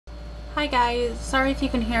Hi guys, sorry if you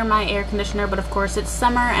can hear my air conditioner, but of course it's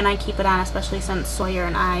summer and I keep it on, especially since Sawyer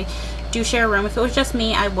and I do share a room. If it was just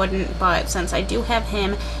me, I wouldn't, but since I do have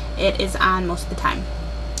him, it is on most of the time.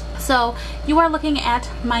 So you are looking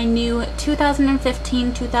at my new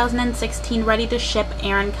 2015-2016 ready to ship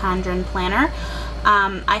Erin Condren planner.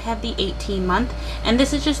 I have the 18-month, and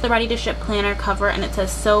this is just the ready to ship planner cover, and it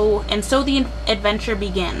says so the adventure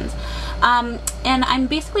begins. And I'm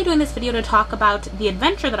basically doing this video to talk about the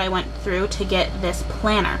adventure that I went through to get this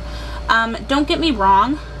planner. Don't get me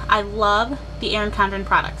wrong, I love the Erin Condren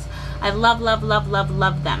products. I love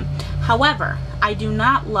them. However, I do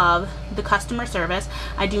not love the customer service.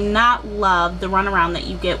 I do not love the runaround that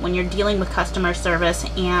you get when you're dealing with customer service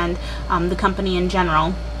and the company in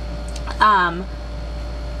general.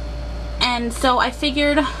 And so I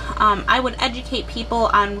figured I would educate people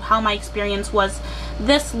on how my experience was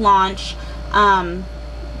this launch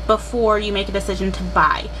before you make a decision to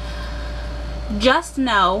buy. Just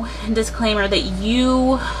know, disclaimer, that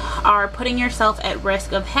you are putting yourself at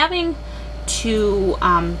risk of having to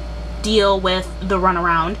deal with the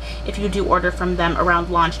runaround if you do order from them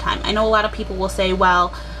around launch time. I know a lot of people will say, well,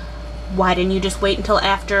 why didn't you just wait until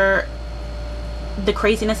after the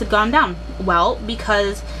craziness had gone down? Well,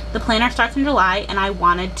 because the planner starts in July and I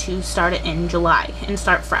wanted to start it in July and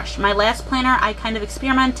start fresh. My last planner, I kind of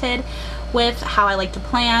experimented with how I like to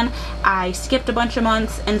plan. I skipped a bunch of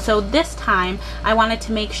months, and so this time I wanted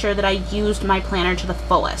to make sure that I used my planner to the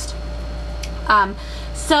fullest.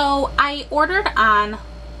 So I ordered on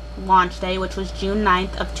launch day, which was June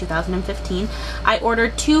 9th of 2015. I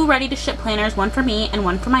ordered 2 ready to ship planners, one for me and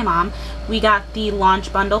one for my mom. We got the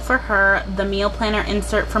launch bundle for her, the meal planner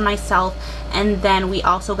insert for myself, and then we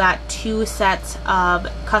also got 2 sets of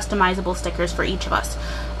customizable stickers for each of us.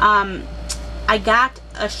 I got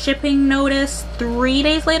a shipping notice 3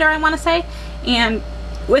 days later, I want to say, and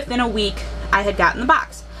within a week I had gotten the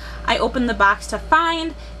box. I opened the box to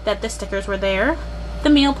find that the stickers were there, the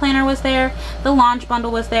meal planner was there, the launch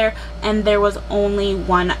bundle was there, and there was only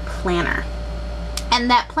one planner. And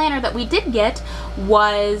that planner that we did get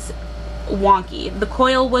was wonky. The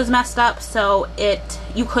coil was messed up, so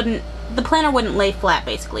the planner wouldn't lay flat,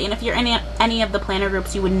 basically. And if you're in any of the planner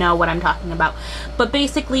groups, you would know what I'm talking about. But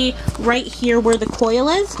basically, right here where the coil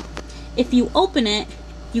is, if you open it,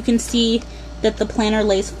 you can see that the planner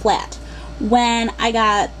lays flat. When I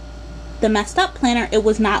got the messed up planner, it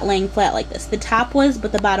was not laying flat like this. The top was,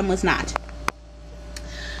 but the bottom was not.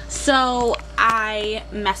 So I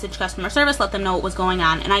messaged customer service, let them know what was going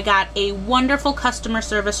on, and I got a wonderful customer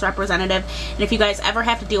service representative. And if you guys ever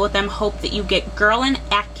have to deal with them, hope that you get Gerlin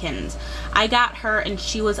Atkins. I got her and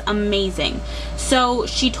she was amazing. So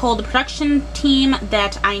she told the production team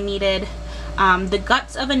that I needed the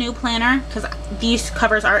guts of a new planner, because these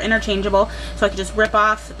covers are interchangeable, so I could just rip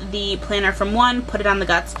off the planner from one, put it on the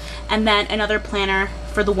guts, and then another planner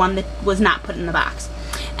for the one that was not put in the box.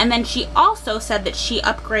 And then she also said that she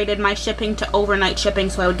upgraded my shipping to overnight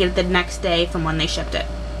shipping, so I would get it the next day from when they shipped it.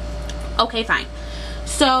 Okay, fine.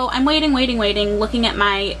 So I'm waiting, looking at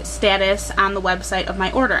my status on the website of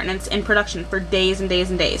my order, and it's in production for days and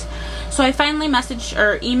days and days. So I finally messaged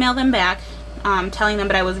or emailed them back, telling them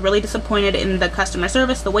that I was really disappointed in the customer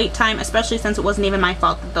service, the wait time, especially since it wasn't even my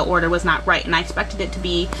fault that the order was not right, and I expected it to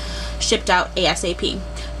be shipped out ASAP.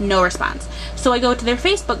 No response. So I go to their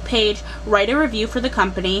Facebook page, write a review for the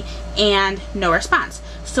company, and no response.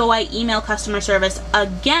 So I email customer service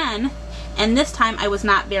again, and this time I was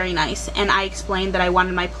not very nice, and I explained that I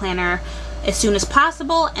wanted my planner as soon as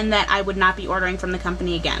possible and that I would not be ordering from the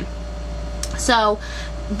company again. So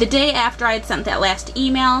the day after I had sent that last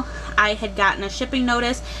email, I had gotten a shipping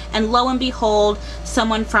notice, and lo and behold,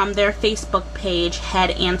 someone from their Facebook page had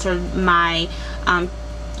answered my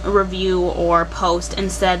review or post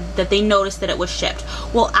and said that they noticed that it was shipped.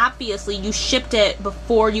 Well, obviously you shipped it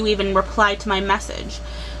before you even replied to my message.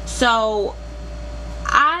 So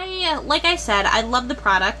like I said, I love the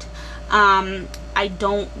product. I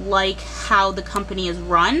don't like how the company is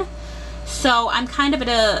run. So I'm kind of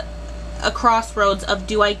at a crossroads of,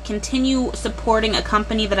 do I continue supporting a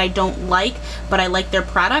company that I don't like but I like their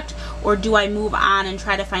product, or do I move on and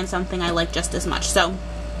try to find something I like just as much? So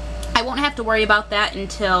I won't have to worry about that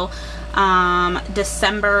until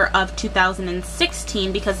December of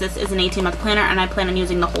 2016, because this is an 18-month planner and I plan on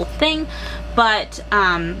using the whole thing. But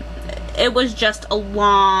it was just a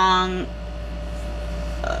long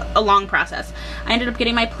process. I ended up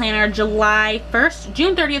getting my planner July 1st,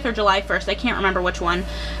 June 30th or July 1st, I can't remember which one.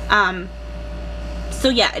 So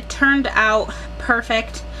yeah, it turned out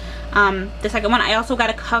perfect. the second one. I also got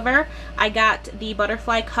a cover. I got the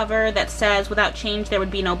butterfly cover that says, "Without change, there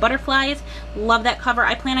would be no butterflies." Love that cover.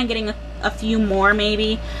 I plan on getting a few more,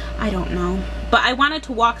 maybe. I don't know. But I wanted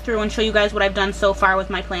to walk through and show you guys what I've done so far with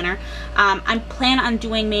my planner. I plan on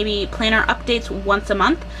doing maybe planner updates once a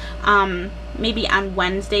month. Maybe on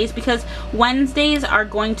Wednesdays, because Wednesdays are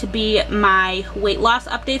going to be my weight loss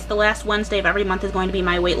updates. The last Wednesday of every month is going to be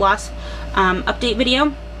my weight loss update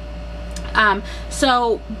video.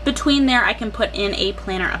 So between there I can put in a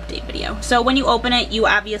planner update video. So when you open it, you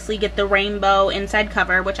obviously get the rainbow inside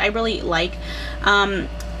cover, which I really like.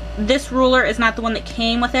 This ruler is not the one that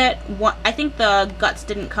came with it. I think the guts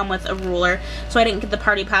didn't come with a ruler, so I didn't get the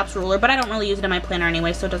Party Pops ruler, but I don't really use it in my planner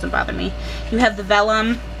anyway, so it doesn't bother me. You have the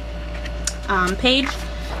vellum page,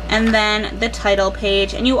 and then the title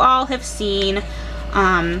page, and you all have seen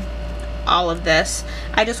all of this.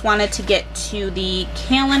 I just wanted to get to the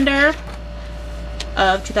calendar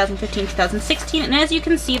of 2015-2016, and as you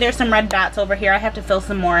can see, there's some red dots over here. I have to fill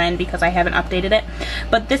some more in because I haven't updated it,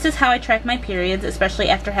 but this is how I track my periods, especially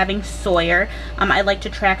after having Sawyer. I like to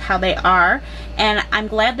track how they are, and I'm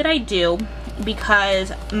glad that I do,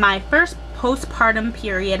 because my first postpartum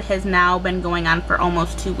period has now been going on for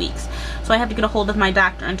almost 2 weeks, so I have to get a hold of my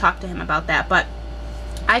doctor and talk to him about that. But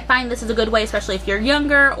I find this is a good way, especially if you're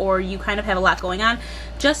younger or you kind of have a lot going on,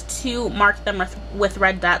 just to mark them with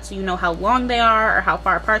red dots so you know how long they are or how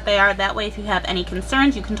far apart they are. That way, if you have any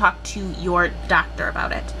concerns, you can talk to your doctor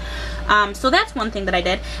about it. So that's one thing that I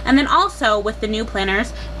did. And then also with the new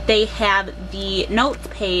planners, they have the notes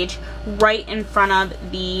page right in front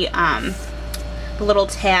of the little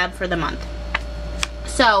tab for the month.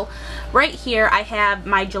 So right here I have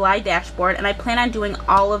my July dashboard, and I plan on doing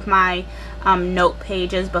all of my note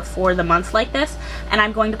pages before the months like this, and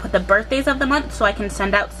I'm going to put the birthdays of the month so I can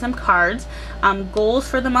send out some cards, goals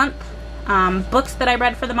for the month, books that I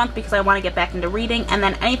read for the month because I want to get back into reading, and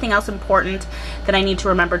then anything else important that I need to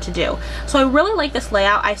remember to do. So I really like this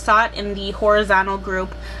layout. I saw it in the horizontal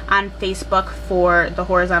group on Facebook for the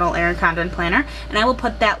horizontal Erin Condren planner, and I will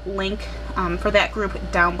put that link for that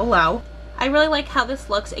group down below. I really like how this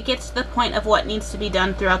looks. It gets to the point of what needs to be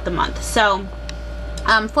done throughout the month. So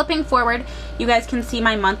flipping forward, you guys can see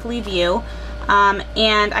my monthly view,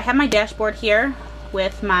 and I have my dashboard here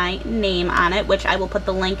with my name on it, which I will put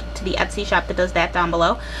the link to the Etsy shop that does that down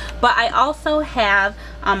below. But I also have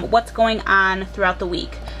what's going on throughout the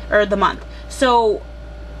week, or the month. So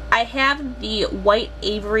I have the white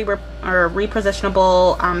Avery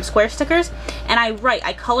repositionable square stickers, and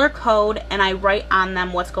I color code and I write on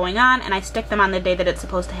them what's going on, and I stick them on the day that it's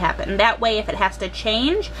supposed to happen. That way, if it has to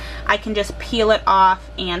change, I can just peel it off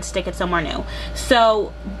and stick it somewhere new.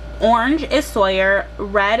 So orange is Sawyer,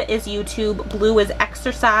 red is YouTube, blue is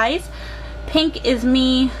exercise, pink is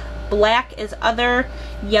me, black is other,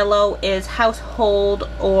 yellow is household,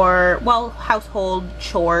 or well, household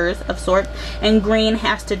chores of sort, and green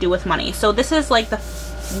has to do with money. So this is like the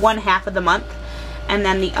one half of the month, and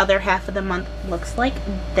then the other half of the month looks like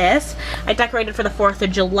this. I decorated for the 4th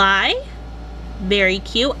of July. Very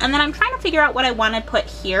cute. And then I'm trying to figure out what I want to put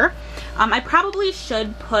here. I probably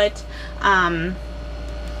should put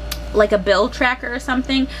like a bill tracker or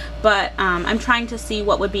something, but I'm trying to see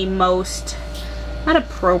what would be most, not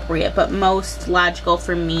appropriate, but most logical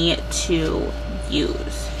for me to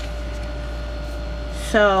use.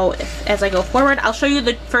 So as I go forward, I'll show you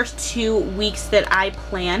the first 2 weeks that I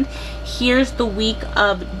planned. Here's the week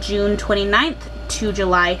of June 29th to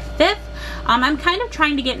July 5th. I'm kind of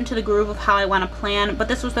trying to get into the groove of how I want to plan, but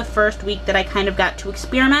this was the first week that I kind of got to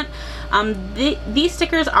experiment. These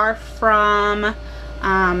stickers are from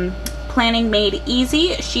Planning Made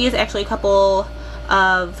Easy. She is actually a couple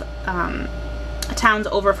of towns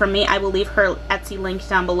over from me. I will leave her Etsy link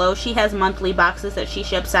down below. She has monthly boxes that she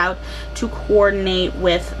ships out to coordinate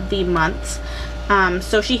with the months.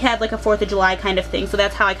 So she had like a 4th of July kind of thing. So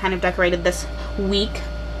that's how I kind of decorated this week.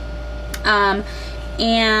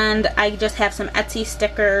 And I just have some Etsy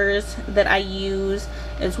stickers that I use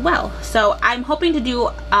as well. So I'm hoping to do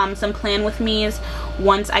some plan with me's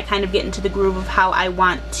once I kind of get into the groove of how I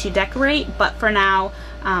want to decorate, but for now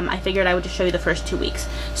I figured I would just show you the first 2 weeks.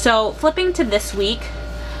 So flipping to this week,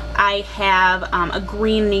 I have a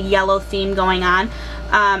green and yellow theme going on,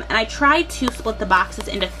 and I tried to split the boxes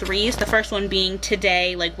into 3s. The first one being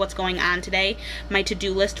today, like what's going on today, my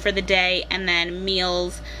to-do list for the day, and then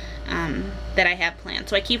meals that I have planned.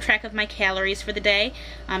 So I keep track of my calories for the day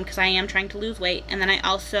because I am trying to lose weight, and then I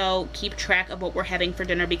also keep track of what we're having for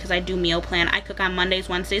dinner because I do meal plan. I cook on Mondays,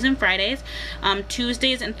 Wednesdays, and Fridays.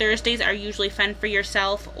 Tuesdays and Thursdays are usually fend for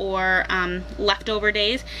yourself or leftover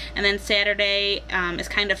days, and then Saturday is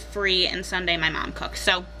kind of free, and Sunday my mom cooks.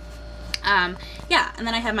 So Yeah, and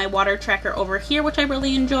then I have my water tracker over here, which I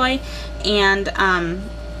really enjoy, and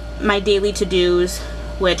my daily to-dos,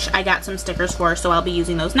 which I got some stickers for, so I'll be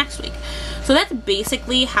using those next week. So that's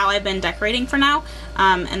basically how I've been decorating for now,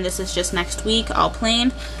 and this is just next week, all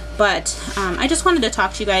plain. But I just wanted to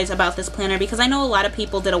talk to you guys about this planner because I know a lot of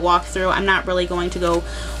people did a walkthrough. I'm not really going to go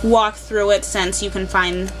walk through it since you can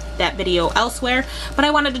find that video elsewhere. But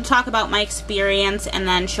I wanted to talk about my experience and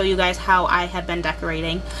then show you guys how I have been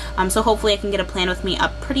decorating. So hopefully I can get a plan with me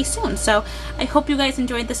up pretty soon. So I hope you guys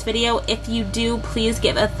enjoyed this video. If you do, please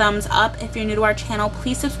give a thumbs up. If you're new to our channel,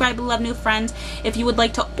 please subscribe to Love New Friends. If you would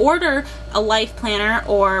like to order a life planner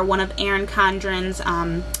or one of Erin Condren's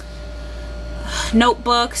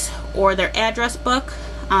notebooks or their address book,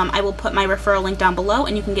 I will put my referral link down below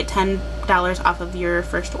and you can get $10 off of your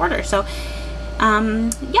first order. So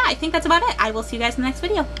yeah, I think that's about it. I will see you guys in the next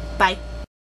video. Bye.